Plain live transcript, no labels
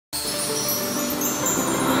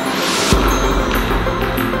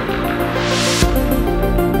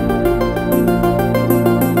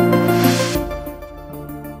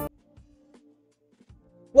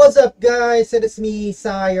up, guys? It is me,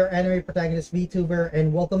 Sai, your anime protagonist Vtuber,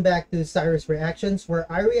 and welcome back to Sai Roose Reactions, where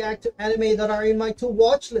I react to anime that are in my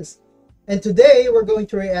to-watch list. And today, we're going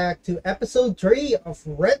to react to episode 3 of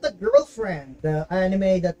Rent a Girlfriend, the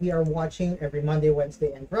anime that we are watching every Monday,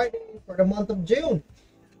 Wednesday, and Friday for the month of June.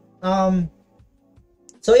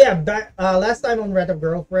 So yeah, last time on Rent a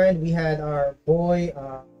Girlfriend, we had our boy,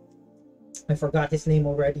 I forgot his name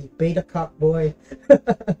already, Beta Cock Boy.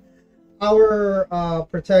 Our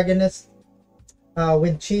protagonist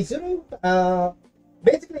with Chizuru.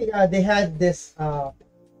 Basically, they had this what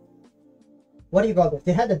do you call this?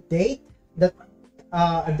 They had a date that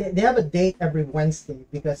they have a date every Wednesday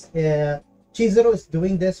because Chizuru is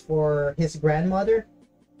doing this for his grandmother,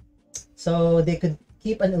 so they could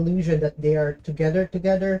keep an illusion that they are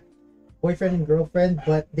together, boyfriend and girlfriend.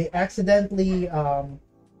 But they accidentally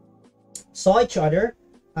saw each other.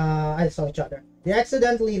 They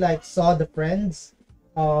accidentally saw the friends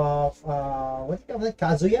of what do you call it?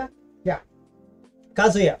 Kazuya? Yeah.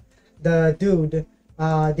 Kazuya. The dude.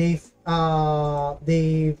 They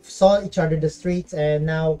saw each other in the streets, and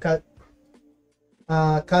now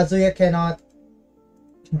Kazuya cannot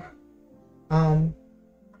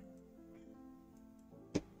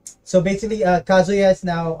so basically Kazuya is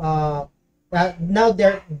now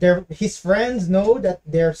his friends know that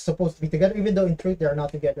they're supposed to be together, even though in truth they're not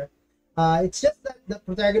together. It's just that the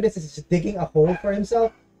protagonist is just digging a hole for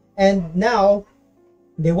himself, and now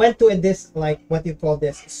they went to this, what do you call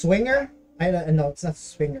this, swinger? I don't know, it's not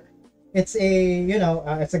swinger. It's a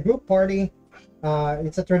it's a group party.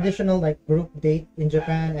 It's a traditional group date in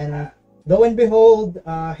Japan, and lo and behold,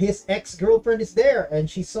 his ex-girlfriend is there, and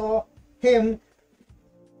she saw him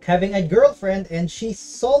having a girlfriend, and she's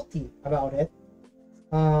salty about it.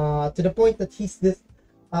 To the point that he's this.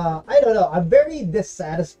 I don't know. I'm very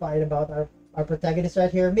dissatisfied about our protagonist right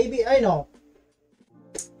here. Maybe I know.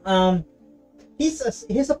 He's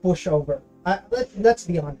a pushover. Let's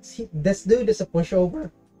be honest. This dude is a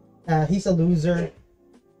pushover. He's a loser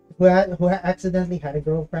who accidentally had a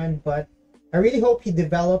girlfriend. But I really hope he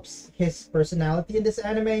develops his personality in this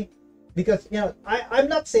anime, because I'm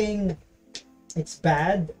not saying it's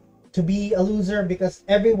bad to be a loser, because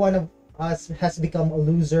every one of us has become a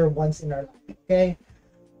loser once in our life. Okay.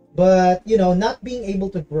 But not being able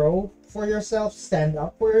to grow for yourself, stand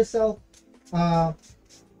up for yourself,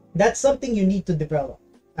 that's something you need to develop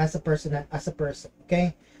as a person.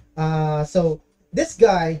 Okay. So this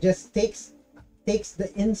guy just takes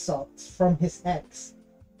the insults from his ex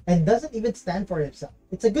and doesn't even stand for himself.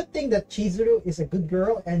 It's a good thing that Chizuru is a good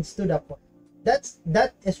girl and stood up for him.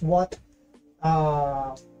 That is what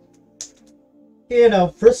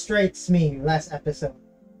frustrates me last episode.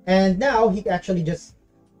 And now he actually just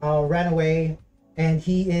ran away, and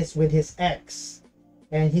he is with his ex,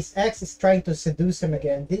 and his ex is trying to seduce him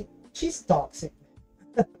again. She's toxic.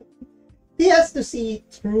 He has to see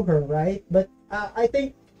through her, right? But I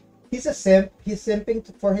think he's a simp. He's simping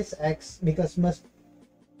for his ex because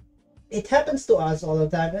it happens to us all the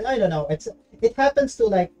time. And I don't know, it happens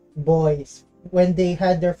to boys when they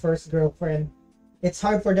had their first girlfriend. It's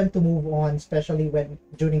hard for them to move on, especially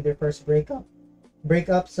during their first breakup.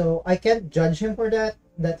 So I can't judge him for that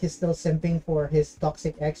he's still simping for his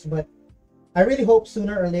toxic ex. But I really hope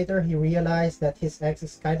sooner or later he realized that his ex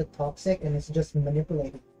is kind of toxic and is just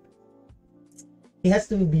manipulating. He has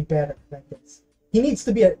to be better like this. He needs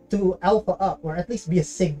to be to alpha up, or at least be a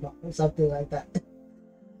sigma or something like that.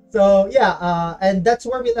 So yeah, and that's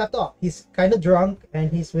where we left off. He's kind of drunk,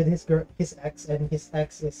 and he's with his ex, and his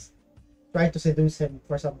ex is trying to seduce him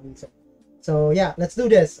for some reason. So yeah, let's do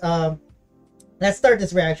this. Let's start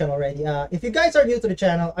this reaction already. If you guys are new to the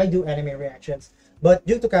channel, I do anime reactions, but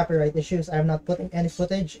due to copyright issues, I'm not putting any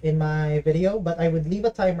footage in my video, but I would leave a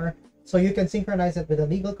timer so you can synchronize it with a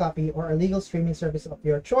legal copy or a legal streaming service of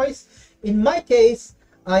your choice. In my case,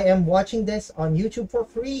 I am watching this on YouTube for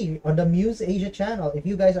free on the Muse Asia channel. If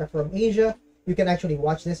you guys are from Asia, you can actually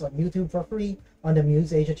watch this on YouTube for free on the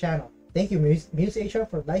Muse Asia channel. Thank you, Muse Asia,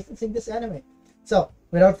 for licensing this anime. So,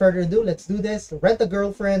 without further ado, let's do this. Rent a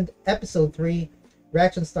Girlfriend, episode 3.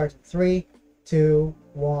 Reaction starts in 3, 2,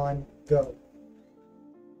 1, go.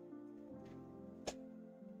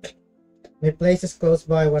 My place is close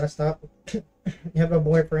by. Wanna stop? You have a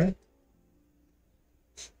boyfriend?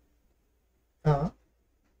 Hmm?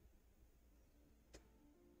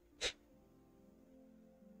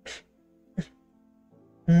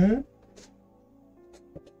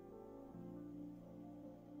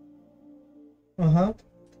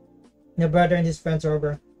 Your brother and his friends are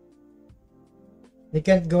over. They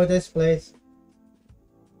can't go to this place.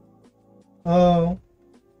 Oh,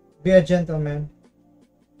 be a gentleman.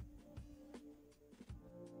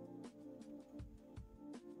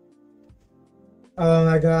 Oh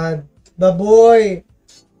my god. Baboy!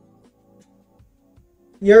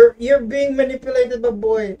 You're being manipulated,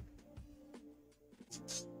 baboy.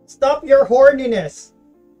 Stop your horniness.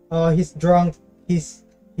 Oh, he's drunk. He's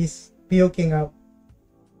puking up.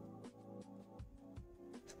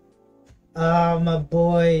 Ah, my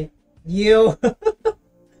boy. You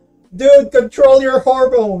dude, control your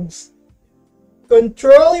hormones.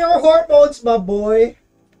 Control your hormones, my boy.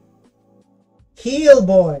 Heal,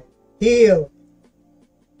 boy. Heal.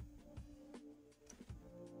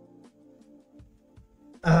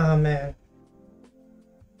 Ah, man.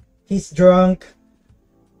 He's drunk.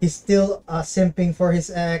 He's still simping for his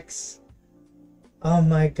ex. Oh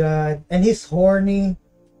my god. And he's horny.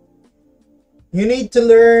 You need to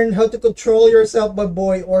learn how to control yourself, my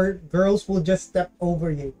boy, or girls will just step over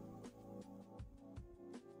you.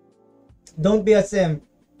 Don't be a simp.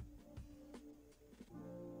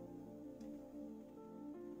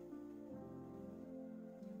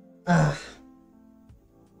 Ah.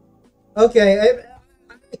 Okay,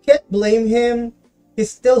 I can't blame him. He's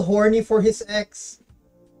still horny for his ex.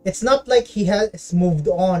 It's not like he has moved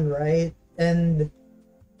on, right? And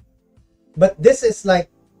but this is like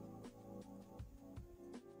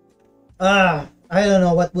I don't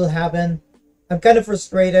know what will happen. I'm kind of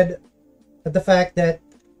frustrated at the fact that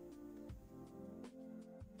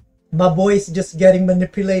my boy is just getting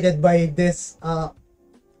manipulated by this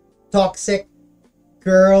toxic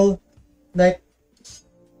girl. Like,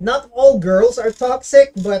 not all girls are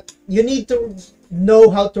toxic, but you need to know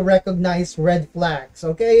how to recognize red flags,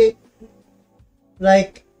 okay?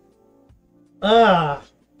 Like, it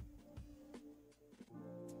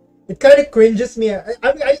kind of cringes me.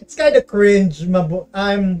 It's kind of cringe.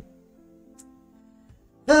 I'm,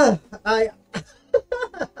 I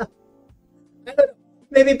don't know.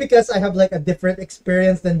 Maybe because I have like a different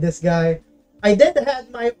experience than this guy. I did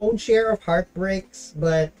have my own share of heartbreaks,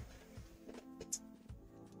 but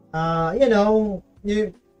you know,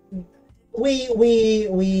 we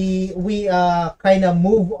kind of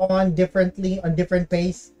move on differently on different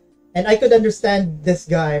pace, and I could understand this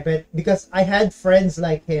guy, but because I had friends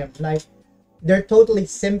like him, like they're totally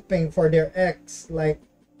simping for their ex, like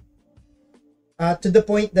to the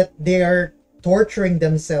point that they're torturing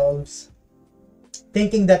themselves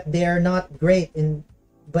thinking that they're not great in,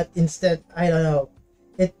 but instead, I don't know,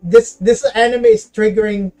 this anime is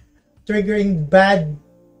triggering bad,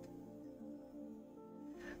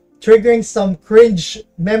 triggering some cringe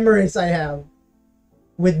memories I have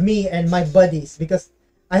with me and my buddies, because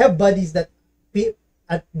I have buddies that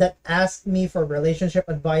that ask me for relationship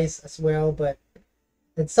advice as well, but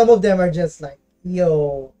and some of them are just like,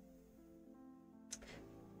 yo,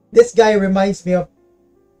 this guy reminds me of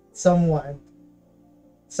someone,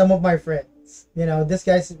 some of my friends. You know, this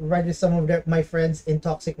guy's reminds me of some of my friends in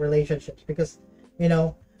toxic relationships, because you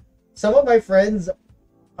know, some of my friends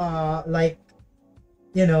like,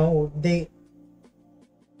 you know, they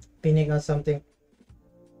pinning on something.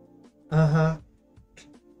 Uh-huh.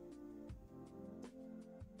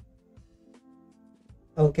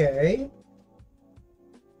 Okay.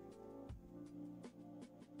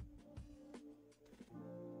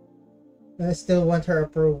 I still want her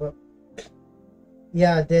approval.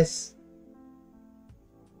 Yeah, this.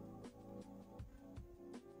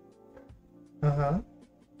 Uh-huh.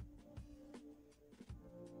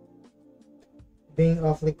 Being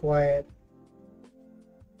awfully quiet.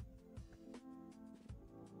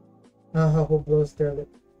 Uh-huh, who blows their lip.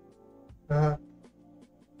 Uh-huh.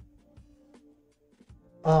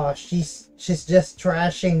 Oh, she's just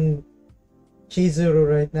trashing Chizuru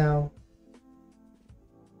right now.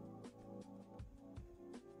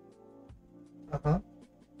 Uh-huh.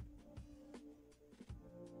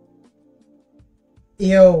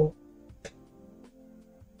 Yo,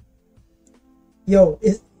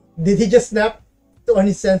 did he just snap on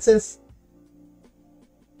his senses?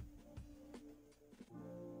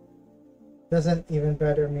 Doesn't even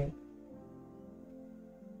bother me.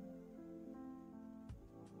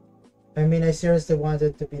 I mean, I seriously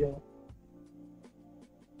wanted to be the one.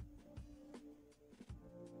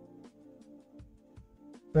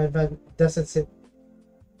 But doesn't sit.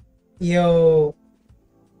 Yo,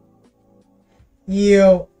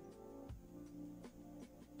 yo,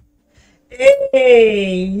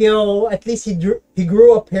 hey, yo! At least he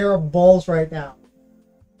grew a pair of balls right now.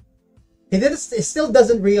 He still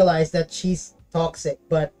doesn't realize that she's toxic,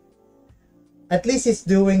 but at least he's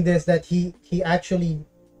doing this. That he actually.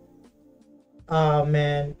 Oh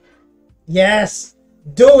man, yes,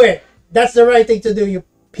 do it. That's the right thing to do. You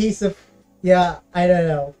piece of. Yeah, I don't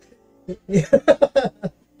know.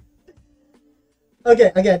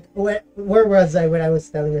 Okay, again, where was I when I was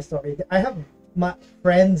telling the story? I have my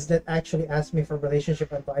friends that actually ask me for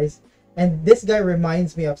relationship advice, and this guy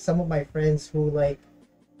reminds me of some of my friends who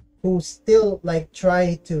still like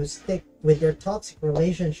try to stick with their toxic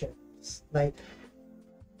relationships. Like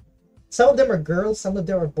some of them are girls, some of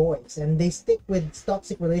them are boys, and they stick with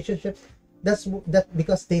toxic relationships. That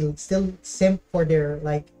because they still simp for their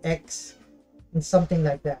like ex and something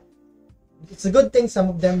like that. It's a good thing some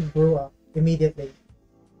of them grew up immediately.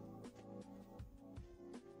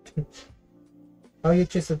 How you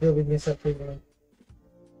choose to deal with misapproval?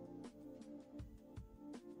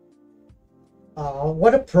 Oh,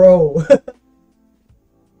 what a pro!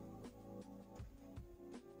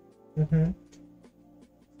 hmm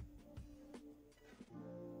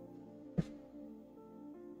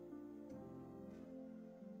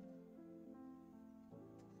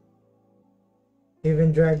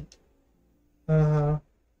Even drag. Uh huh.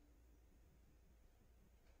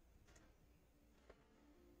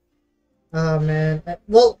 Ah man.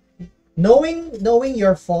 Well, knowing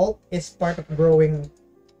your fault is part of growing,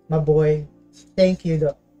 my boy. Thank you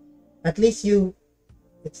though. At least you.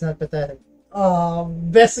 It's not pathetic. Oh,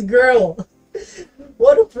 best girl.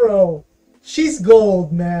 What a pro. She's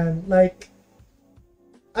gold, man. Like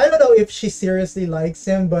I don't know if she seriously likes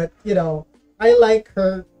him, but I like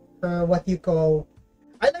her what you call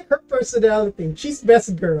I like her personality. She's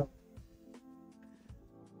best girl.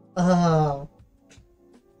 Ah,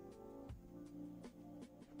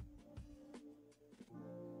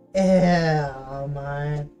 yeah,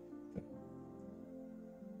 man.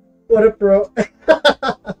 What a pro.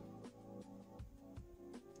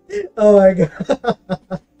 Oh my god.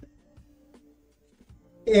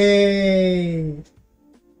 Hey.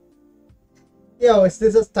 Yo, is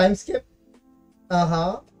this a time skip?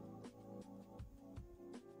 Uh-huh.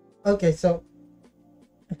 Okay, so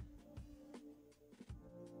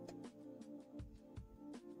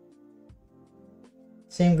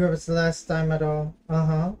same group as the last time at all.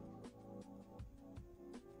 Uh-huh.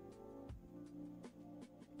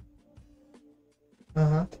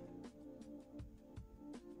 Uh-huh.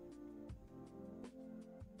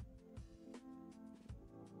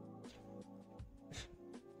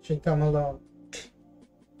 Should come along.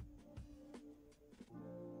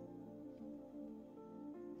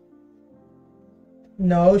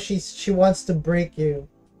 No, she wants to break you.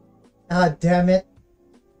 Ah, damn it.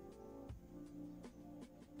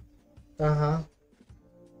 Uh-huh.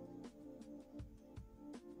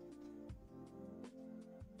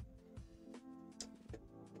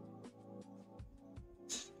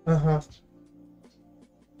 Uh-huh.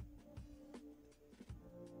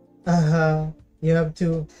 Uh-huh. You have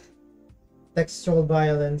to textual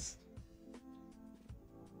violence.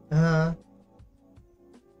 Uh-huh.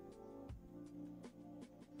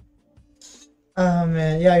 Oh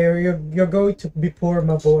man, yeah, you're going to be poor,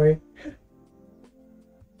 my boy.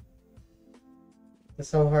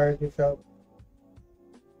 That's how hard you felt.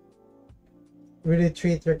 Really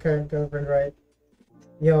treat your current girlfriend right.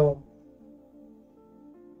 Yo,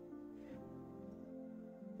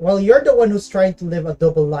 well, you're the one who's trying to live a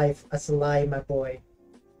double life as a lie, my boy.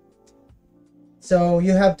 So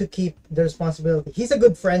you have to keep the responsibility. He's a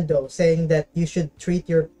good friend though, saying that you should treat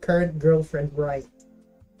your current girlfriend right.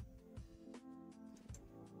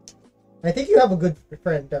 I think you have a good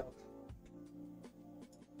friend though.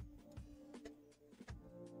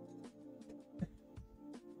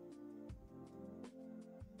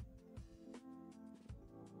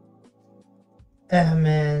 Ah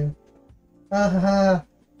man. Ah,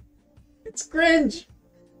 it's cringe.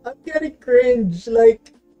 I'm getting cringe.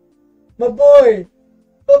 Like my boy,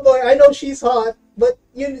 my boy. I know she's hot, but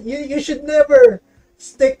you should never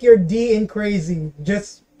stick your D in crazy.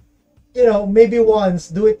 Just maybe once,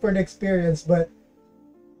 do it for the experience. But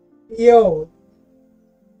yo,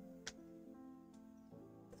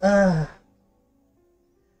 ah.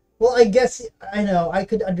 Well, I guess I know I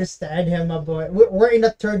could understand him, my boy. We're in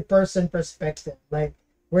a third person perspective. Like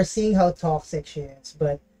we're seeing how toxic she is,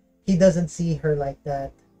 but he doesn't see her like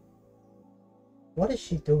that. What is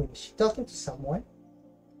she doing? Is she talking to someone?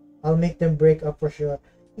 I'll make them break up for sure.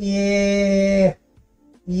 Yeah.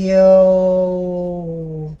 Yo.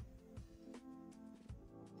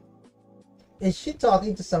 Is she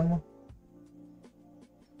talking to someone?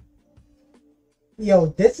 Yo,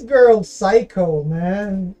 this girl's psycho,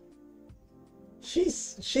 man.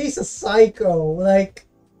 She's a psycho. Like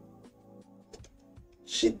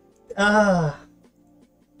she ah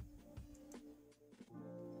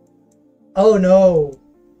oh no.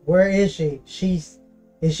 Where is she?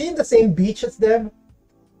 Is she in the same beach as them?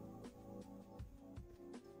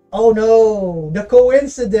 Oh no, the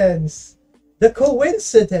coincidence. The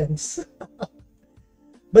coincidence.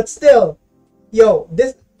 But still, Yo,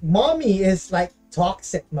 this mommy is like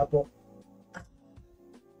toxic, my boy.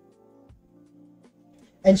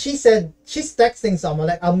 And she said she's texting someone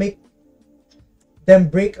like, I'll make them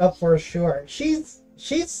break up for sure. She's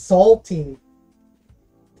salty.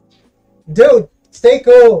 Dude, stay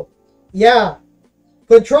cool. Yeah.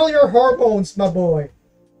 Control your hormones, my boy.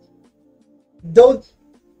 Don't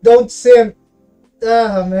don't simp.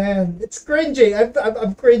 Ah man. It's cringing.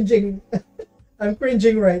 I'm cringing. I'm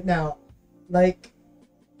cringing right now. Like,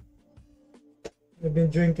 I've been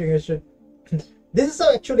drinking, I should. This is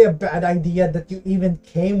actually a bad idea that you even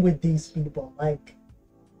came with these people. Like,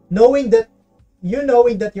 knowing that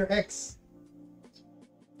knowing that your ex.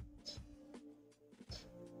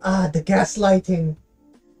 Ah, the gaslighting.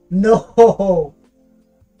 No,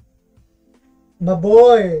 my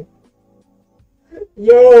boy.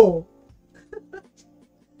 Yo.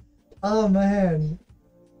 Oh man.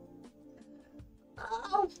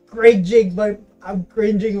 I'm cringing, but I'm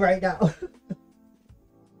cringing right now.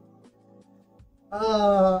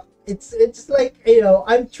 It's like,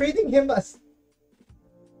 I'm treating him as.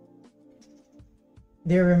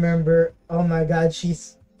 Do you remember? Oh my God,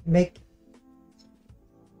 she's make.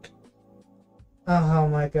 Oh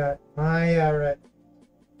my God, Maya, right?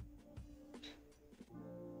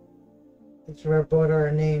 It's where both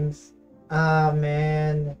our names. Ah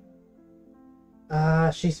man. Ah,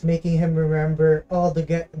 she's making him remember all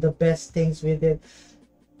the best things we did.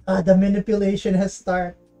 Ah, the manipulation has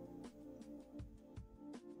started.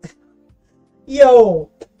 Yo,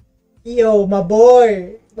 yo, my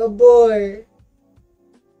boy.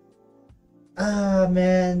 Ah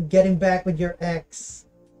man, getting back with your ex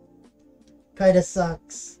kinda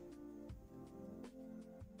sucks.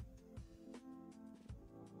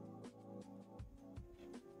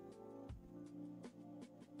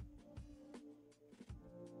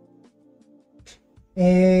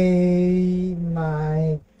 Hey,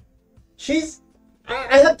 my. She's.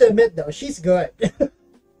 I have to admit though, she's good.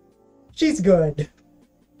 She's good.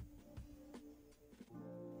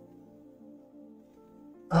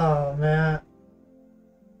 Oh man.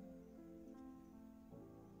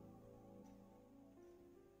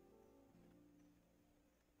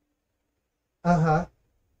 Uh huh.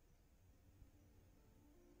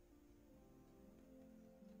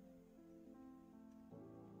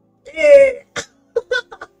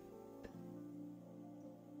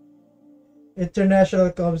 International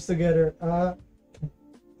comes together.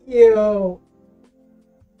 Yo.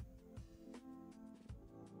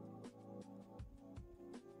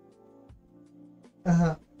 Uh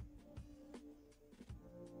huh.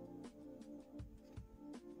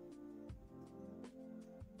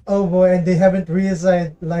 Oh boy, and they haven't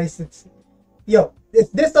realized it's. Yo, is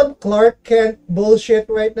this some Clark Kent bullshit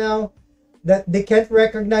right now? That they can't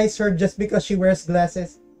recognize her just because she wears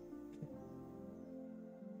glasses?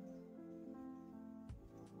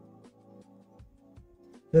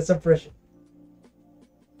 That's a pressure.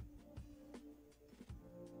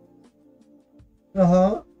 Uh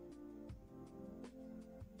huh.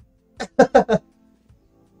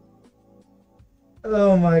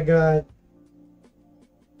 Oh my God.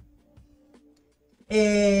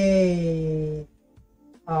 Hey.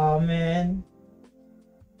 Oh man.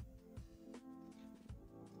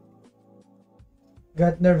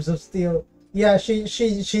 Got nerves of steel. Yeah, she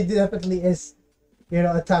definitely is,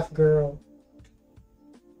 a tough girl.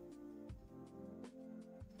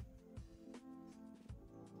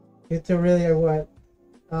 You two really are what?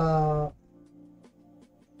 Uh,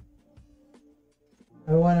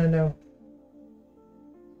 I wanna know.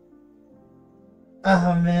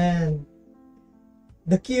 Ah man,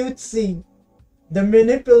 the cutesy, the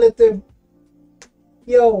manipulative.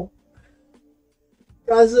 Yo,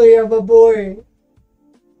 Kazuya, my boy,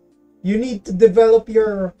 you need to develop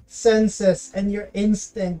your senses and your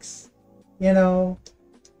instincts. You know.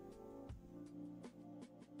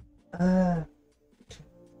 Ah,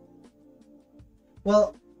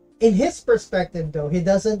 well, in his perspective though, he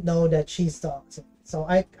doesn't know that she's toxic. So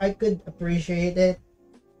I could appreciate it.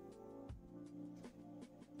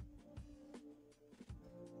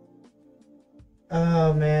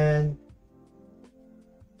 Oh man.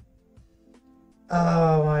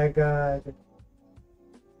 Oh my God.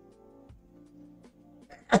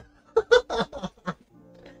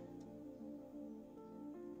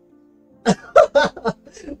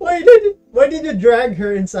 Why did you drag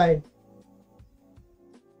her inside?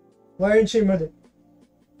 Why aren't she mother?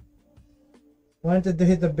 Wanted to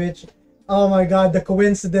hit the bitch. Oh my God, the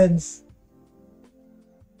coincidence.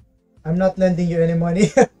 I'm not lending you any money.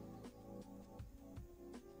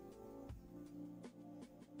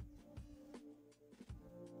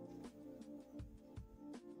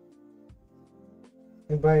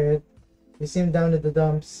 You buy it. You seem down in the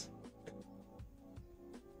dumps.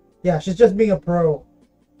 Yeah, she's just being a pro.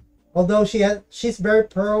 Although she's very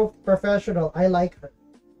professional. I like her.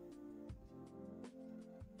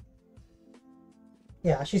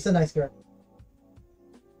 Yeah, she's a nice girl.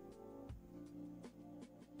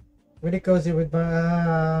 Really cozy with my...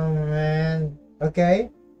 Oh, man. Okay.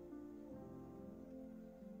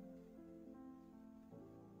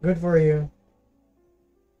 Good for you.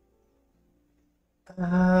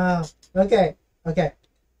 Ah, okay. Okay.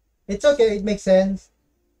 It's okay. It makes sense.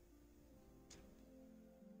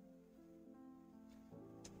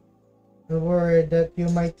 I'm worried that you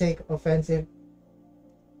might take offensive.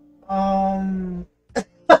 Um...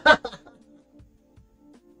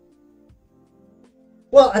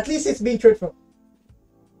 Well, at least it's being truthful.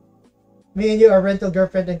 Me and you are rental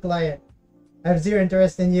girlfriend and client. I have zero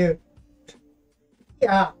interest in you.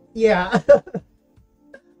 Yeah, yeah.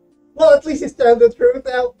 Well, at least he's telling the truth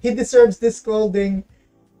now. He deserves this scolding.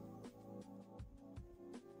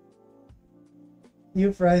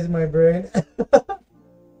 You fries my brain.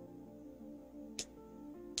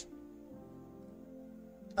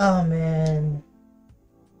 Oh, man.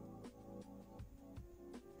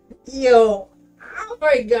 Yo. Oh,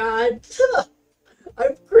 my God.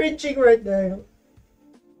 I'm cringing right now.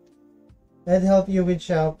 I'd help you with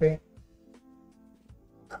shopping.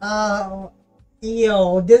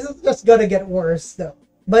 Yo, this is just gonna get worse though.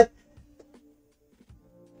 But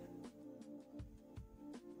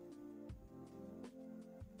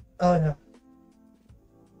oh no.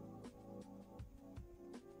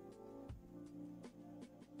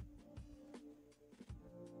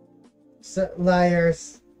 So,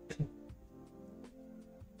 liars.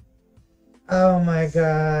 Oh my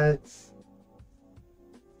God.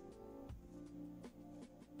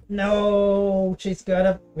 No, she's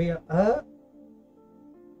gotta be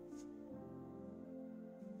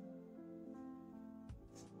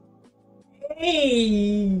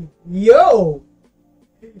Hey, yo,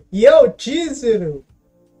 Chizuru.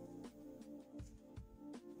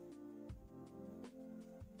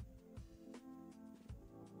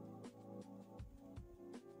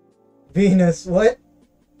 Venus, what?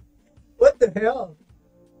 What the hell?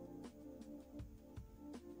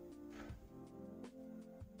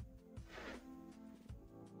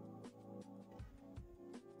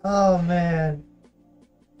 Oh man.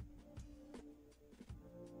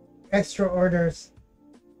 Extra orders.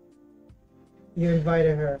 You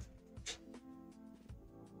invited her.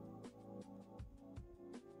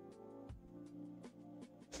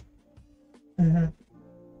 Mm-hmm.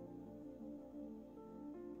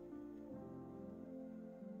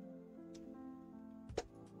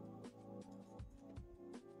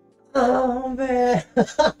 Oh man.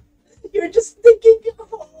 You're just thinking,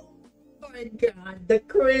 oh my God, the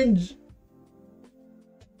cringe.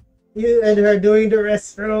 You and her doing the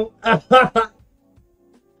restroom.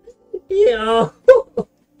 Yo.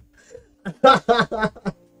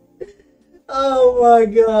 Oh my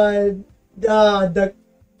God.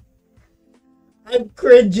 I'm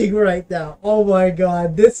cringing right now. Oh my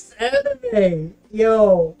God. This anime.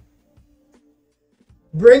 Yo.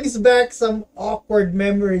 Brings back some awkward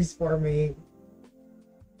memories for me.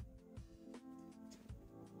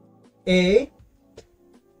 Eh?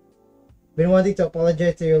 Been wanting to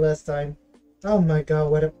apologize to you last time. Oh my God,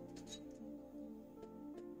 what a...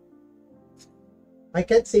 I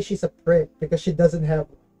can't say she's a prick because she doesn't have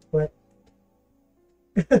one,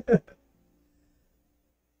 but...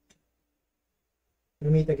 We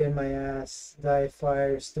meet again, my ass. Die,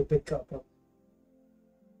 fire, stupid couple.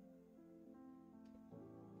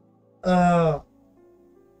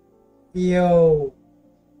 Yo.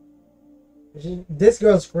 This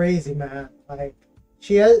girl's crazy, man. Like,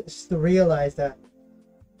 she has to realize that.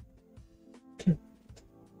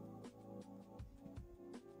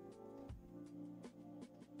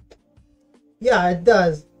 Yeah, it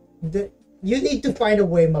does. You need to find a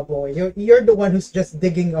way, my boy. You're the one who's just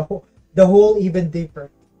digging the hole even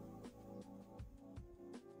deeper.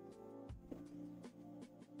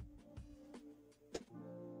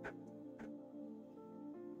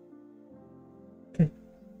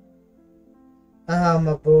 Ah,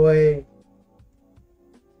 my boy.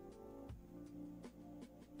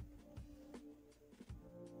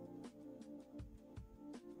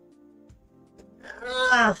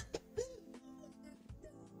 Ah,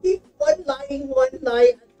 keep one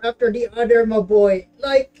lie after the other, my boy.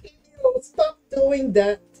 Like, stop doing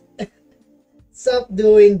that. Stop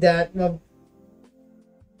doing that, my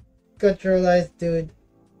controlized dude.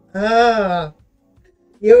 Ah,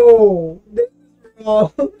 yo, this is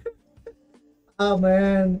wrong. Oh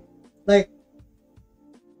man, like,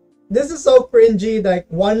 This is so cringy, like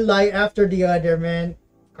one lie after the other, man.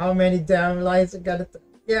 How many damn lies are gonna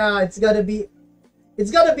yeah, it's gotta be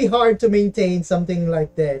hard to maintain something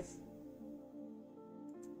like this.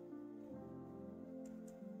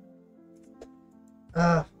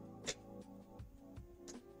 Ah,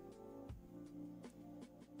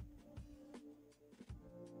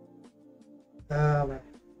 man.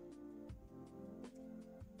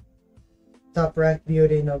 Top rank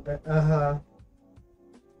beauty, no, uh-huh.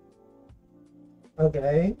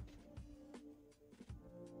 Okay.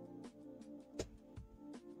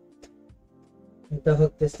 The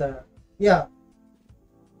hook this time. Yeah.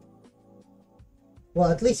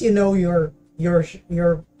 Well, at least you know you're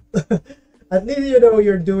at least you know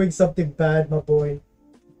you're doing something bad, my boy.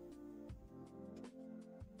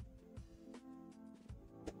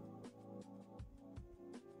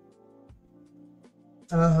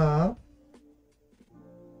 Uh-huh.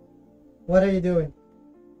 What are you doing?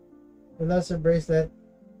 You lost your bracelet.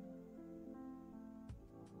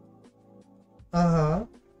 Uh-huh.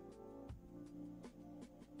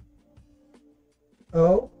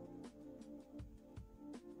 Oh.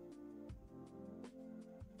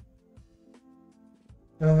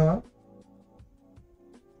 Uh-huh.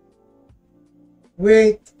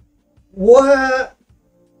 Wait. What?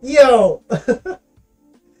 Yo.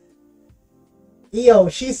 Yo,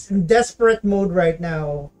 she's in desperate mode right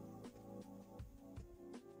now.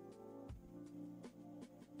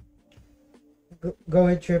 Go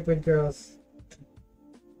and trip with girls.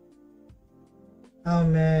 Oh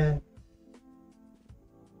man.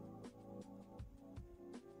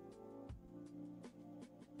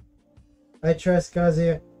 I trust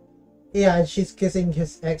Kazuya. Yeah, and she's kissing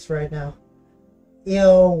his ex right now.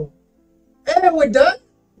 Yo. Hey, we're done?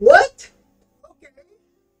 What? Okay.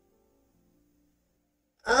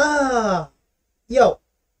 Ah. Yo.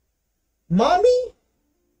 Mommy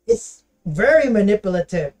is very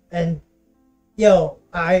manipulative. And, yo,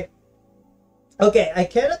 I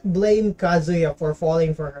cannot blame Kazuya for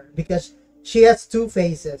falling for her because she has two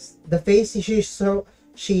faces. The face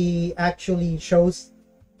she actually shows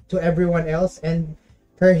to everyone else and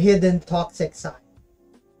her hidden toxic side.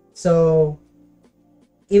 So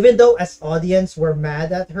even though as audience we're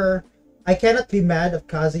mad at her, I cannot be mad at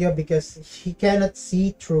Kazuya because he cannot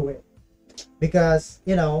see through it. Because,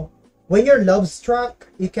 when you're love struck,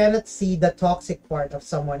 you cannot see the toxic part of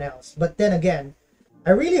someone else. But then again,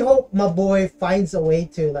 I really hope my boy finds a way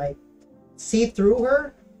to like see through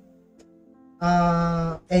her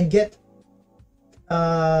and get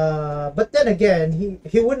but then again,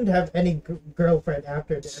 he wouldn't have any girlfriend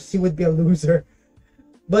after this. He would be a loser.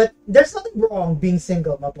 But there's nothing wrong being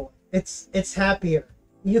single, my boy. It's happier.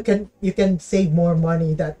 You can save more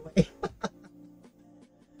money that way.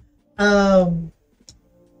 um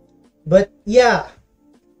but yeah,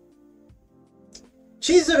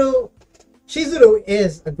 Chizuru Chizuru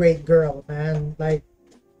is a great girl, man. Like,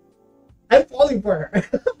 I'm falling for her.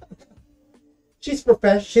 She's a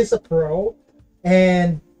pro,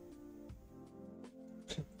 and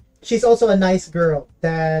she's also a nice girl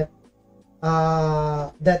that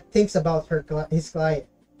thinks about his client,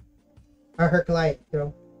 or her client.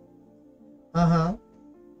 Uh-huh.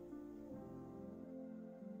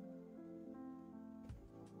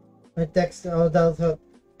 I text that.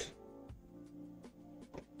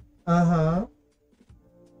 Uh-huh.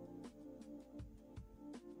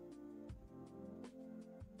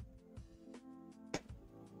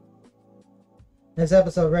 Next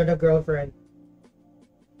episode, random girlfriend.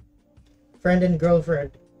 Friend and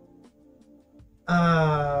girlfriend.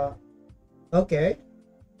 Uh, okay.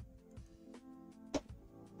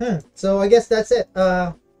 So I guess that's it.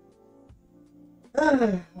 My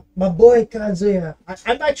boy Kazuya.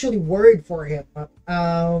 I'm actually worried for him.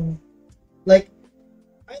 Like,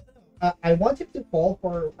 I want him to fall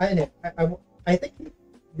for. I think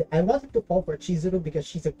I want him to fall for Chizuru because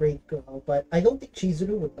she's a great girl, but I don't think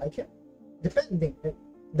Chizuru would like him. Depending,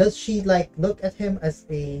 does she like look at him as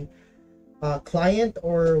a client,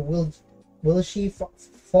 or will she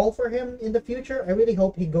fall for him in the future? I really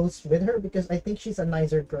hope he goes with her because I think she's a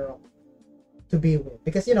nicer girl to be with.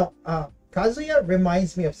 Because Kazuya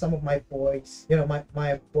reminds me of some of my boys. My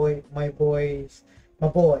boys,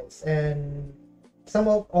 and some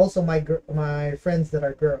of also my friends that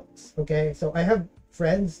are girls. Okay, so I have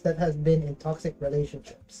friends that has been in toxic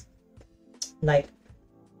relationships. Like,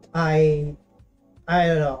 I I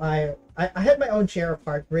don't know. I had my own share of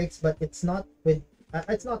heartbreaks, but it's not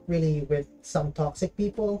really with some toxic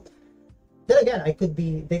people. Then again, they could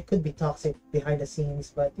be toxic behind the scenes,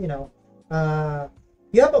 but you have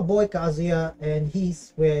a boy Kazuya, and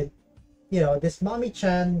he's with this mommy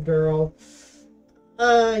chan girl.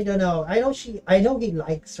 I don't know. I know he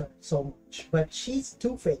likes her so much, but she's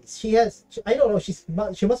two-faced. I don't know.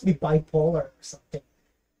 She must be bipolar or something.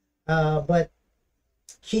 But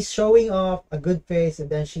she's showing off a good face, and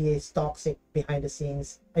then she is toxic behind the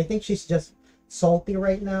scenes. I think she's just salty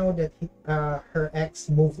right now that her ex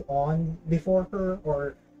moved on before her,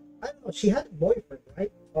 or I don't know. She had a boyfriend,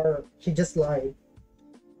 right? Or she just lied.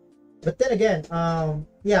 But then again,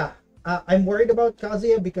 yeah, I'm worried about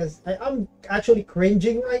Kazuya because I'm actually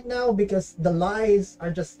cringing right now because the lies are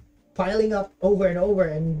just piling up over and over,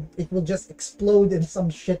 and it will just explode in some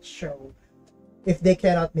shit show if they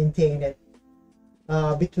cannot maintain it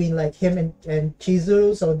between like him and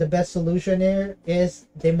Chizuru. So the best solution here is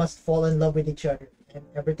they must fall in love with each other and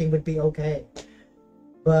everything would be okay.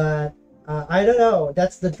 But I don't know.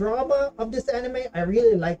 That's the drama of this anime. I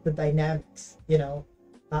really like the dynamics, you know.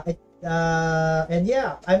 And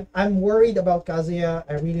yeah, I'm worried about Kazuya.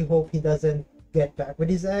 I really hope he doesn't get back with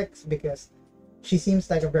his ex because she seems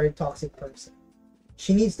like a very toxic person.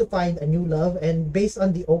 She needs to find a new love, and based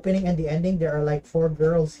on the opening and the ending, there are like 4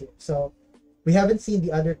 girls here. So we haven't seen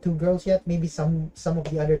the other 2 girls yet. Maybe some of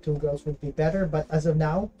the other 2 girls would be better, but as of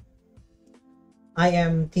now, I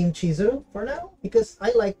am Team Chizuru for now because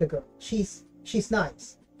I like the girl. She's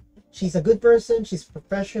nice. She's a good person. She's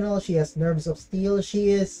professional. She has nerves of steel. She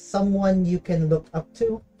is someone you can look up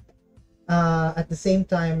to. At the same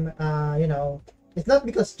time, you know, it's not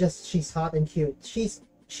because just she's hot and cute.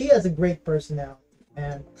 She has a great personality,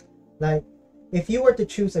 and like if you were to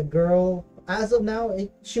choose a girl as of now,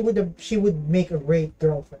 she would make a great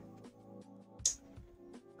girlfriend.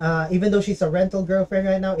 Even though she's a rental girlfriend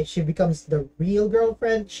right now, if she becomes the real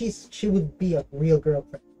girlfriend, she would be a real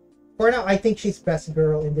girlfriend. For now, I think she's best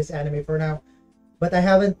girl in this anime for now. But I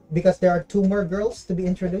haven't, because there are 2 more girls to be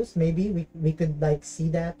introduced. Maybe we could like see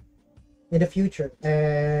that in the future,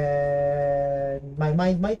 and my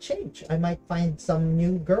mind might change. I might find some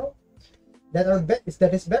new girl that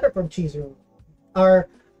is better from Chizuru, or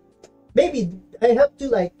maybe I have to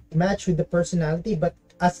like match with the personality. But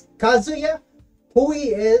as Kazuya, who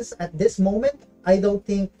he is at this moment, I don't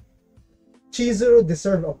think Chizuru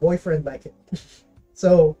deserves a boyfriend like him.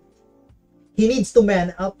 So he needs to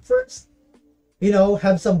man up first, you know,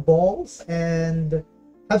 have some balls.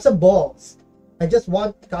 I just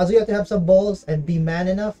want Kazuya to have some balls and be man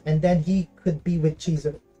enough, and then he could be with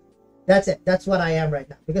Chizuru. That's it. That's what I am right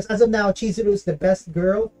now. Because as of now, Chizuru is the best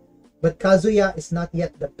girl, but Kazuya is not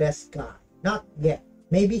yet the best guy. Not yet.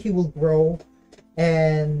 Maybe he will grow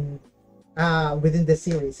and within the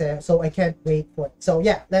series. So I can't wait for it. So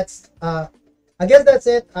yeah, I guess that's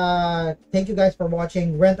it. Thank you guys for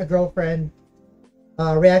watching Rent a Girlfriend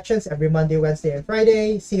reactions every Monday, Wednesday, and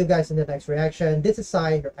Friday. See you guys in the next reaction. This is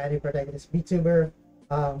Sai, your anime protagonist Vtuber.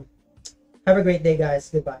 Have a great day, guys.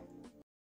 Goodbye.